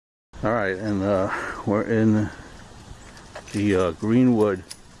Alright, and we're in the Greenwood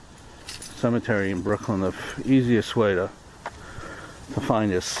Cemetery in Brooklyn. The easiest way to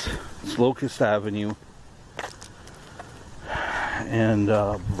find this is Locust Avenue and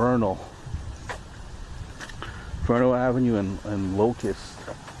Vernal Avenue and Locust.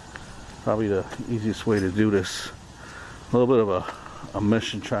 Probably the easiest way to do this. A little bit of a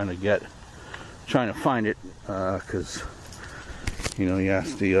mission trying to find it, because you know, you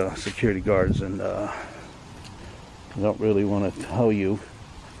ask the security guards and they don't really want to tell you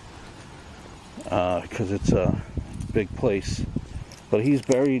because it's a big place. But he's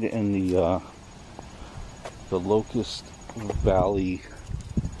buried in the Locust Valley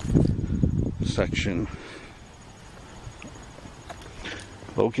section,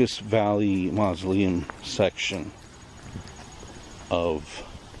 Locust Valley Mausoleum section of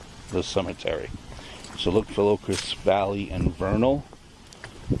the cemetery. So look for Locust Valley and Vernal,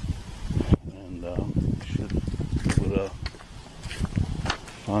 and you should be able to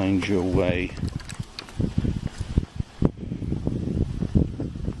find your way.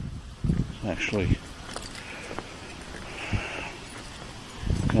 Actually, you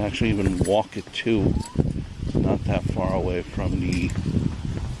can actually even walk it too. It's not that far away from the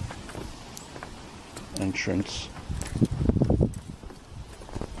entrance.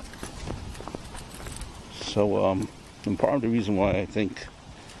 So, and part of the reason why I think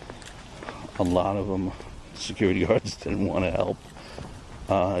a lot of them, security guards, didn't want to help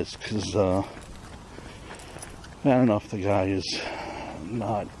is because, I don't know if the guy is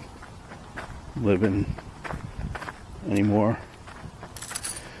not living anymore.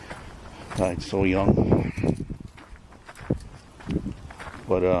 Died so young.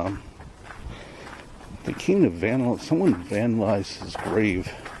 But, they came to someone vandalized his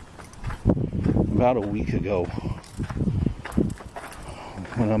grave about a week ago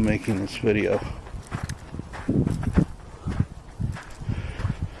when I'm making this video.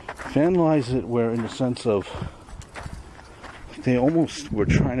 Vandalize it where, in the sense of, they almost were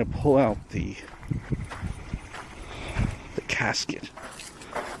trying to pull out the casket.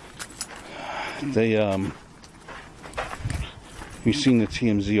 They you've seen the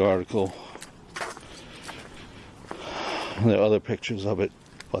TMZ article. There are other pictures of it,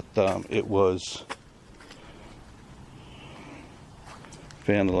 but it was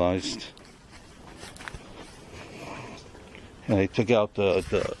vandalized, and they took out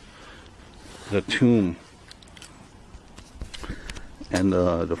the tomb and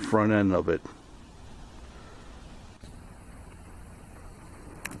the front end of it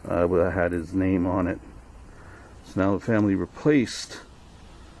that had his name on it. So now the family replaced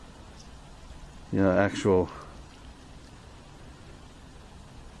the actual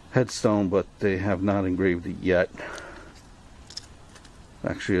headstone, but they have not engraved it yet.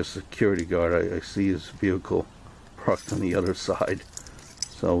 Actually, a security guard, I see his vehicle parked on the other side,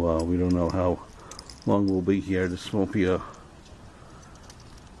 so we don't know how long we'll be here. This won't be a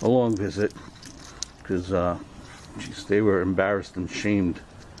long visit, because geez, they were embarrassed and shamed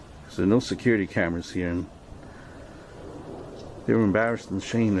because there are no security cameras here, and they were embarrassed and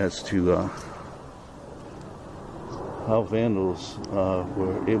shamed as to how vandals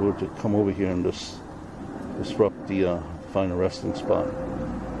were able to come over here and disrupt the final resting spot.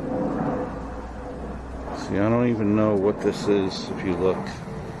 See, I don't even know what this is. If you look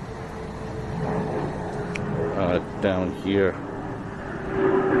down here,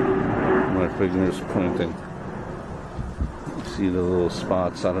 my finger is pointing. You see the little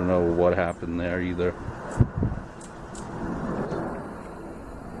spots. I don't know what happened there either.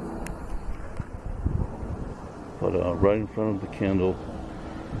 But right in front of the candle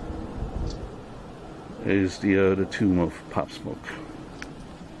is the tomb of Pop Smoke.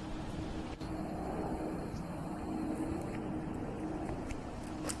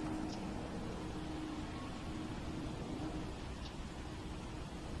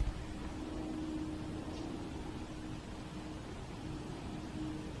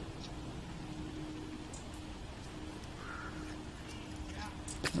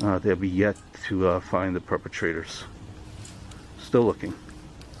 They'll be yet to find the perpetrators. Still looking.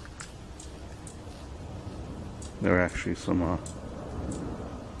 There are actually some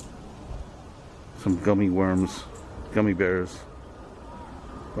gummy worms, gummy bears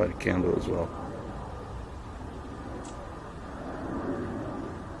by the candle as well.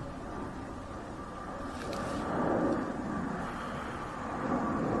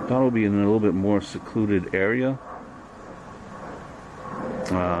 That'll be in a little bit more secluded area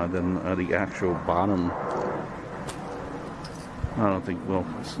than the actual bottom. I don't think, well,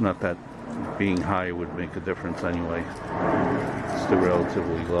 it's not that being high would make a difference anyway. It's still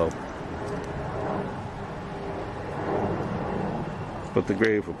relatively low. But the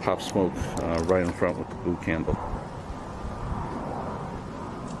grave of Pop Smoke right in front with the blue candle.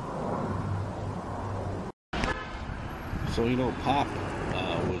 So, you know, Pop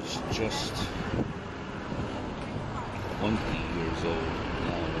was just 20 years old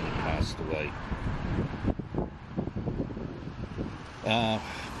when he passed away.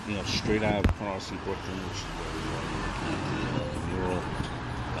 You know, straight out of canarsie, Brooklyn, which is where we are, the Mural.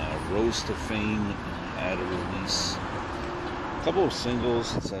 Rose to fame, had a release. A couple of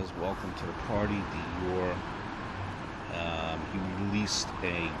singles. It says "Welcome to the Party," Dior. He released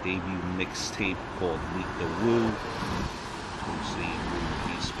a debut mixtape called "Meet the Woo," which was the Woo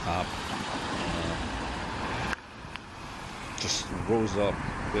Peace Pop. Just rose up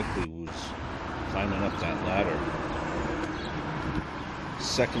quickly, was climbing up that ladder.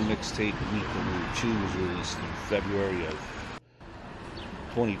 Second mixtape, "Meet the Woo 2," was released in February of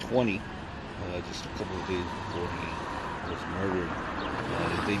 2020, just a couple of days before he was murdered.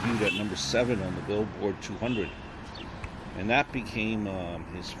 It debuted at number 7 on the Billboard 200, and that became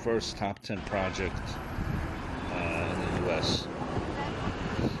his first top 10 project in the U.S.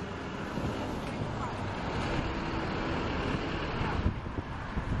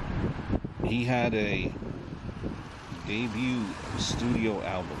 He had a debut studio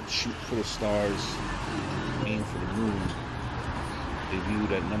album, "Shoot for the Stars, Aim for the Moon,"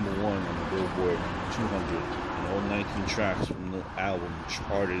 debuted at number 1 on the Billboard 200, and all 19 tracks from the album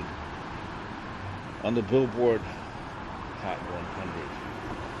charted on the Billboard Hot 100.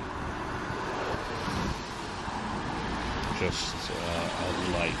 Just a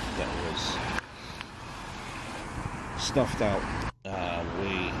life that was snuffed out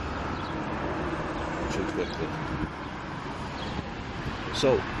way too quickly.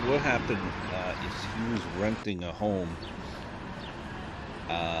 So what happened is he was renting a home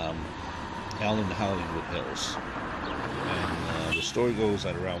out in the Hollywood Hills, and the story goes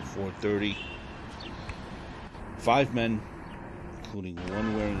at around 4:30, 5 men, including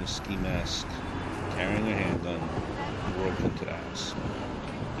one wearing a ski mask, carrying a handgun, broke into the house.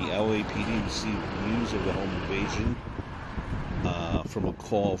 The LAPD received news of the home invasion from a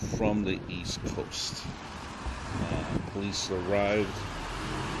call from the East Coast. Police arrived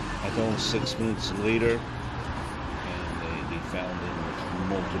at home 6 minutes later, and they found him with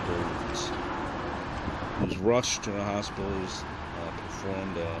multiple wounds. He was rushed to the hospital. He was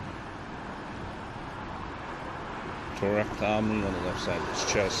performed a thoracotomy on the left side of his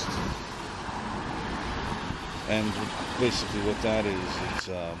chest. And basically what that is, it's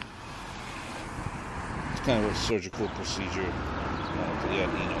kind of a surgical procedure to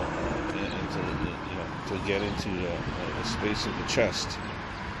get into the space of the chest.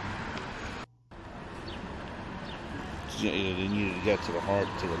 They needed to get to the heart,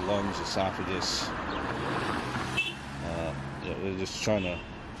 to the lungs, esophagus. They're just trying to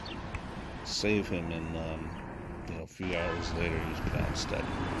save him, and a few hours later he was pronounced dead.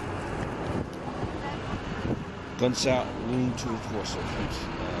 Gunshot wound to the torso.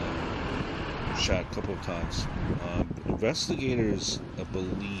 Shot a couple of times. Investigators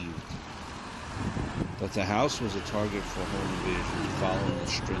believed that the house was a target for home invasion following a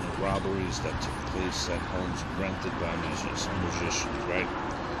string of robberies that took place at homes rented by musicians, right?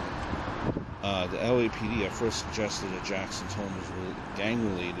 The LAPD at first suggested that Jackson's home was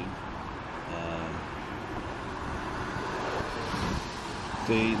gang-related.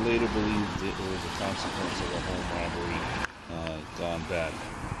 They later believed it was a consequence of a home robbery gone bad.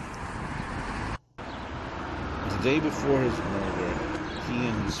 The day before his murder, he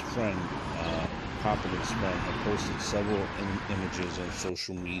and his friend, Pop and his friend, had posted several images on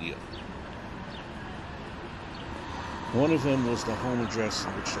social media. One of them was the home address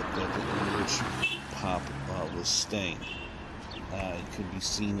in which Pop was staying. It could be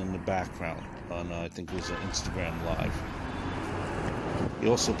seen in the background on, I think it was an Instagram Live. He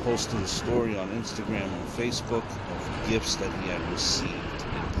also posted a story on Instagram and Facebook of gifts that he had received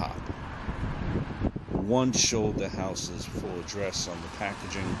in Pop. One showed the house's full address on the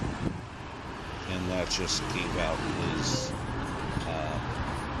packaging, and that just gave out his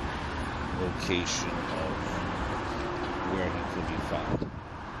location of where he could be found.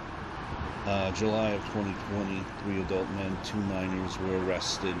 July of 2020, 3 adult men, 2 minors were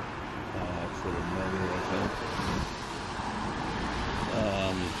arrested for the murder of him.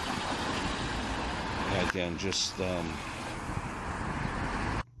 Again, just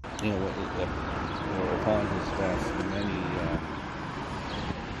upon his death, many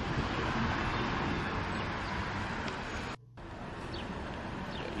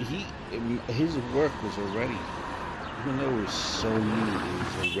his work was already, even though it was so new, it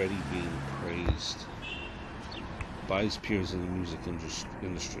was already being praised by his peers in the music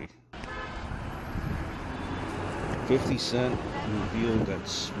industry. 50 Cent revealed that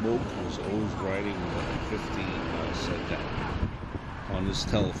Smoke was always writing what 50 said that on his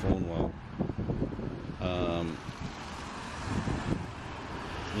telephone while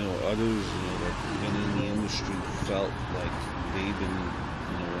others, that been in the industry felt like they've been,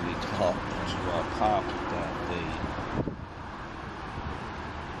 when they talk to Pop, that they,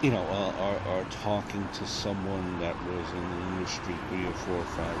 are talking to someone that was in the industry 3 or 4 or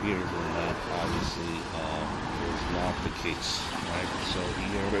 5 years, and that obviously was not the case, right? So he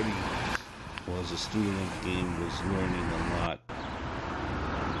already was a student of the game, was learning a lot.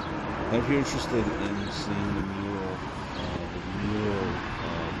 If you're interested in seeing the mural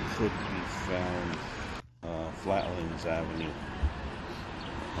could be found Flatlands Avenue.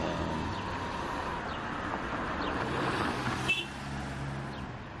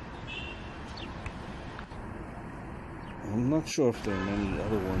 I'm not sure if there are many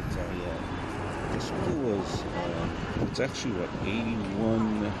other ones. This one was, it's actually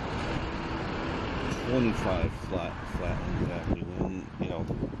 8125 Flatlands Avenue,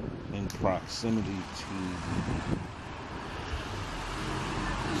 in proximity to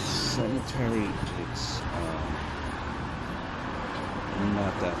the cemetery. It's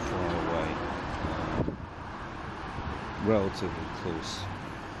not that far away, relatively close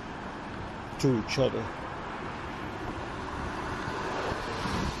to each other.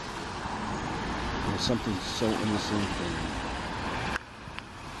 There's something so innocent, and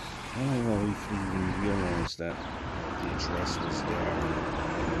I don't know if you even realized that the address was there,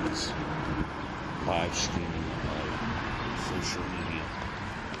 and it was live streaming on social media.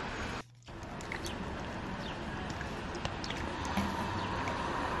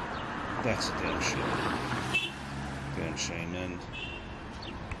 That's a damn shame. Damn shame. And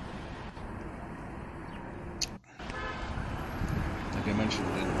like I mentioned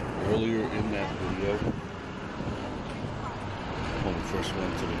earlier in that video, when we first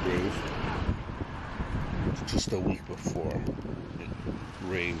went to the grave, just a week before, the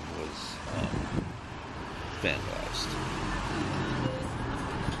grave was vandalized.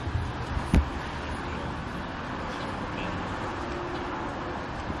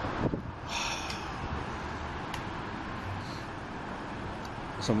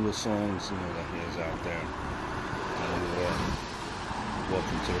 Some of the songs, that he has out there,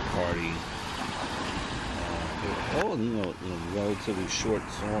 Welcome to the Party, all, relatively short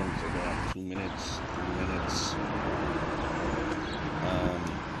songs, about 2 minutes, 3 minutes.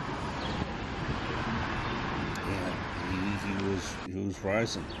 He was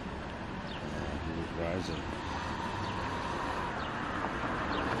rising. He was rising.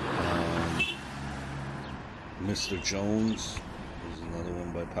 Mr. Jones was another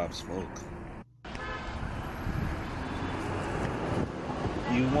one by Pop Smoke.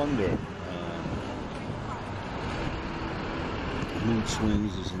 You wonder. Mood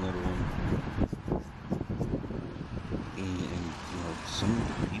Swings is another one. And some of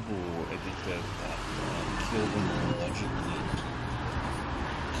the people, I think, that killed him, or allegedly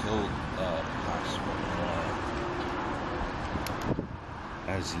killed Pop Smoke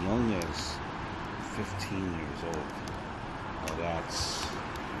as young as 15 years old. Now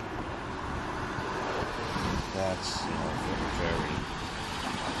that's very,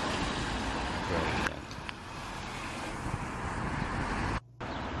 very young.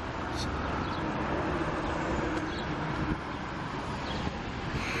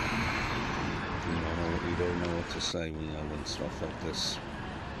 You don't know what to say when stuff like this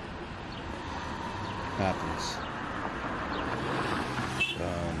happens.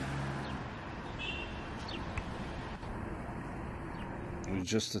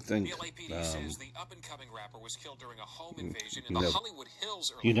 Just to think, says the up-and-coming rapper was killed during a home invasion in the Hollywood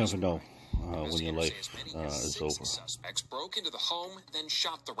Hills earlier. You never know when your life is over. Suspects broke into the home, then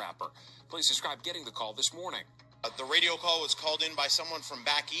shot the rapper. Police described getting the call this morning. The radio call was called in by someone from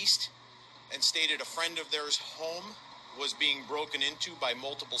back east and stated a friend of theirs' home was being broken into by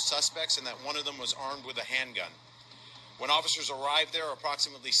multiple suspects and that one of them was armed with a handgun. When officers arrived there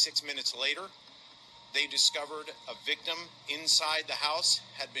approximately 6 minutes later, they discovered a victim inside the house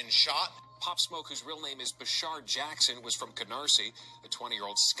had been shot. Pop Smoke, whose real name is Bashar Jackson, was from Canarsie. The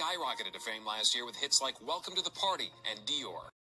 20-year-old skyrocketed to fame last year with hits like Welcome to the Party and Dior.